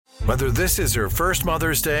Whether this is her first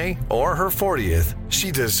Mother's Day or her 40th, she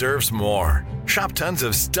deserves more. Shop tons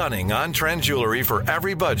of stunning on-trend jewelry for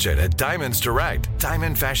every budget at Diamonds Direct.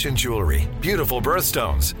 Diamond fashion jewelry, beautiful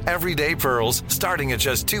birthstones, everyday pearls starting at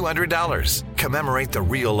just $200. Commemorate the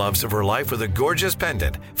real loves of her life with a gorgeous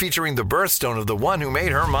pendant featuring the birthstone of the one who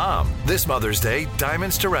made her mom. This Mother's Day,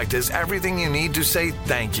 Diamonds Direct is everything you need to say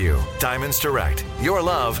thank you. Diamonds Direct. Your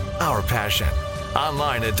love, our passion.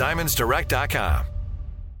 Online at diamondsdirect.com.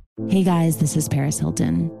 Hey guys, this is Paris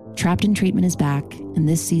Hilton. Trapped in Treatment is back, and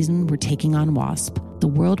this season we're taking on WASP, the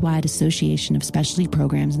Worldwide Association of Specialty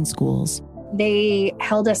Programs and Schools. They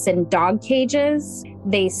held us in dog cages.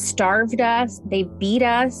 They starved us. They beat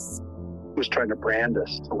us. Was trying to brand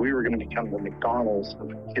us. So we were going to become the McDonald's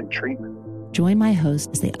of kid treatment. Join my hosts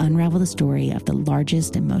as they unravel the story of the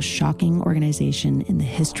largest and most shocking organization in the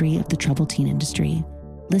history of the troubled teen industry.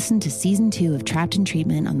 Listen to Season 2 of Trapped in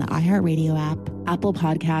Treatment on the iHeartRadio app, Apple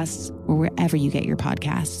Podcasts, or wherever you get your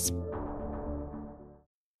podcasts.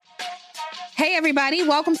 Hey, everybody.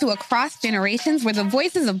 Welcome to Across Generations, where the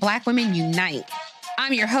voices of Black women unite.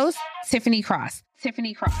 I'm your host, Tiffany Cross.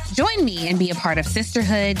 Join me and be a part of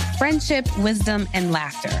sisterhood, friendship, wisdom, and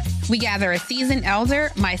laughter. We gather a seasoned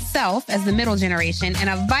elder, myself as the middle generation, and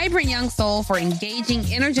a vibrant young soul for engaging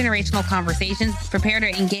intergenerational conversations. Prepare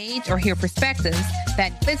to engage or hear perspectives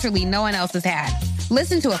that literally no one else has had.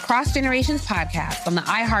 Listen to Across Generations podcast on the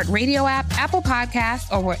iHeartRadio app, Apple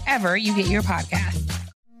Podcasts, or wherever you get your podcasts.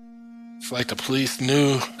 It's like the police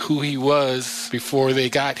knew who he was before they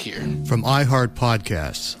got here. From iHeart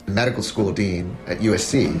Podcasts. The medical school dean at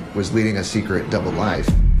USC was leading a secret double life.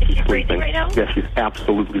 Is she breathing right now? Yes, she's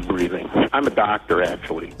absolutely breathing. I'm a doctor,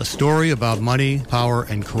 actually. A story about money, power,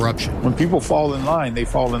 and corruption. When people fall in line, they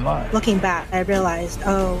fall in line. Looking back, I realized,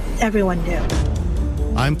 everyone knew.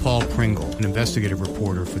 I'm Paul Pringle, an investigative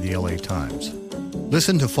reporter for the LA Times.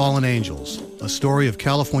 Listen to Fallen Angels, a story of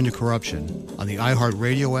California corruption on the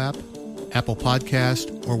iHeartRadio app, Apple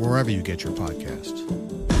Podcast, or wherever you get your podcasts.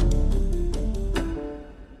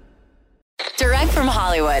 Direct from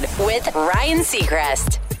Hollywood with Ryan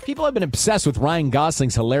Seacrest. People have been obsessed with Ryan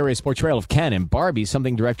Gosling's hilarious portrayal of Ken in Barbie,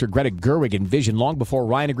 something director Greta Gerwig envisioned long before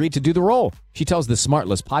Ryan agreed to do the role. She tells the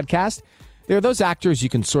Smartless podcast, there are those actors you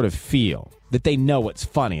can sort of feel that they know what's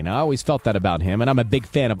funny, and I always felt that about him, and I'm a big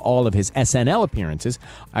fan of all of his SNL appearances.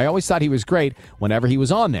 I always thought he was great whenever he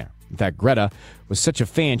was on there. In fact, Greta was such a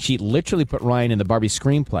fan, she literally put Ryan in the Barbie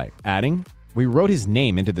screenplay, adding, we wrote his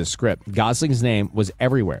name into the script. Gosling's name was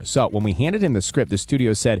everywhere. So when we handed him the script, the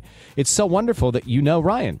studio said, it's so wonderful that you know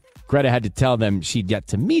Ryan. Greta had to tell them she'd yet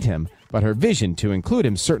to meet him, but her vision to include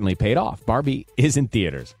him certainly paid off. Barbie is in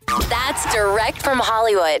theaters. That's direct from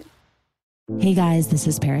Hollywood. Hey guys, this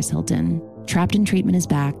is Paris Hilton. Trapped in Treatment is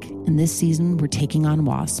back, and this season we're taking on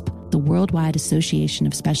WASP, the Worldwide Association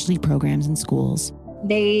of Specialty Programs and Schools.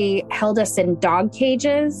 They held us in dog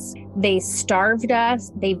cages. They starved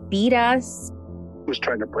us. They beat us. Was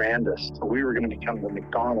trying to brand us. So we were going to become the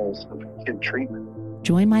McDonald's of kid treatment.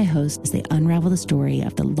 Join my hosts as they unravel the story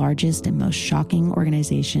of the largest and most shocking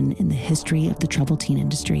organization in the history of the troubled teen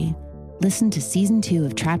industry. Listen to Season 2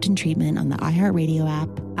 of Trapped in Treatment on the iHeartRadio app,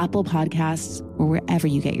 Apple Podcasts, or wherever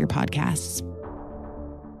you get your podcasts.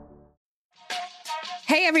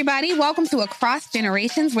 Hey, everybody. Welcome to Across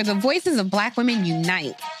Generations, where the voices of Black women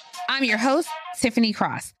unite. I'm your host, Tiffany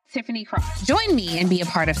Cross. Join me and be a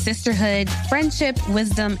part of sisterhood, friendship,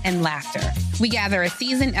 wisdom, and laughter. We gather a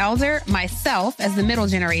seasoned elder, myself as the middle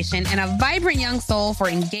generation, and a vibrant young soul for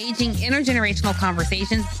engaging intergenerational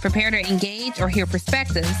conversations. Prepare to engage or hear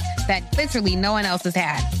perspectives that literally no one else has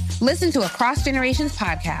had. Listen to Across Generations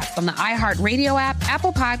podcast on the iHeartRadio app,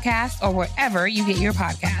 Apple Podcasts, or wherever you get your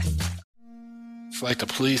podcasts. It's like the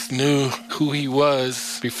police knew who he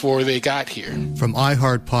was before they got here. From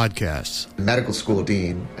iHeart Podcasts. The medical school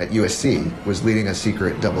dean at USC was leading a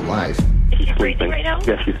secret double life. Is she breathing right now?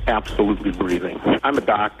 Yes, she's absolutely breathing. I'm a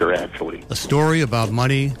doctor, actually. A story about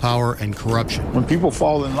money, power, and corruption. When people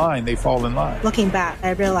fall in line, they fall in line. Looking back,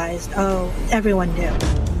 I realized, everyone knew.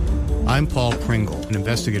 I'm Paul Pringle, an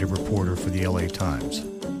investigative reporter for the LA Times.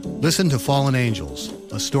 Listen to Fallen Angels,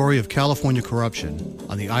 a story of California corruption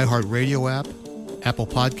on the iHeartRadio app, Apple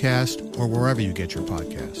Podcast, or wherever you get your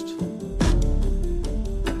podcasts.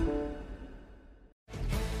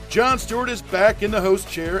 Jon Stewart is back in the host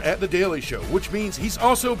chair at The Daily Show, which means he's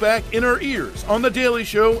also back in our ears on The Daily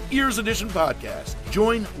Show Ears Edition podcast.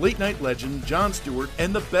 Join late-night legend Jon Stewart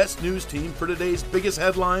and the best news team for today's biggest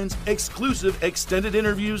headlines, exclusive extended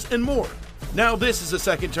interviews, and more. Now this is a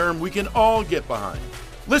second term we can all get behind.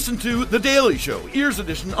 Listen to The Daily Show Ears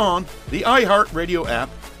Edition on the iHeartRadio app,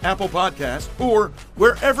 Apple Podcasts, or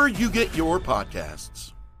wherever you get your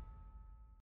podcasts.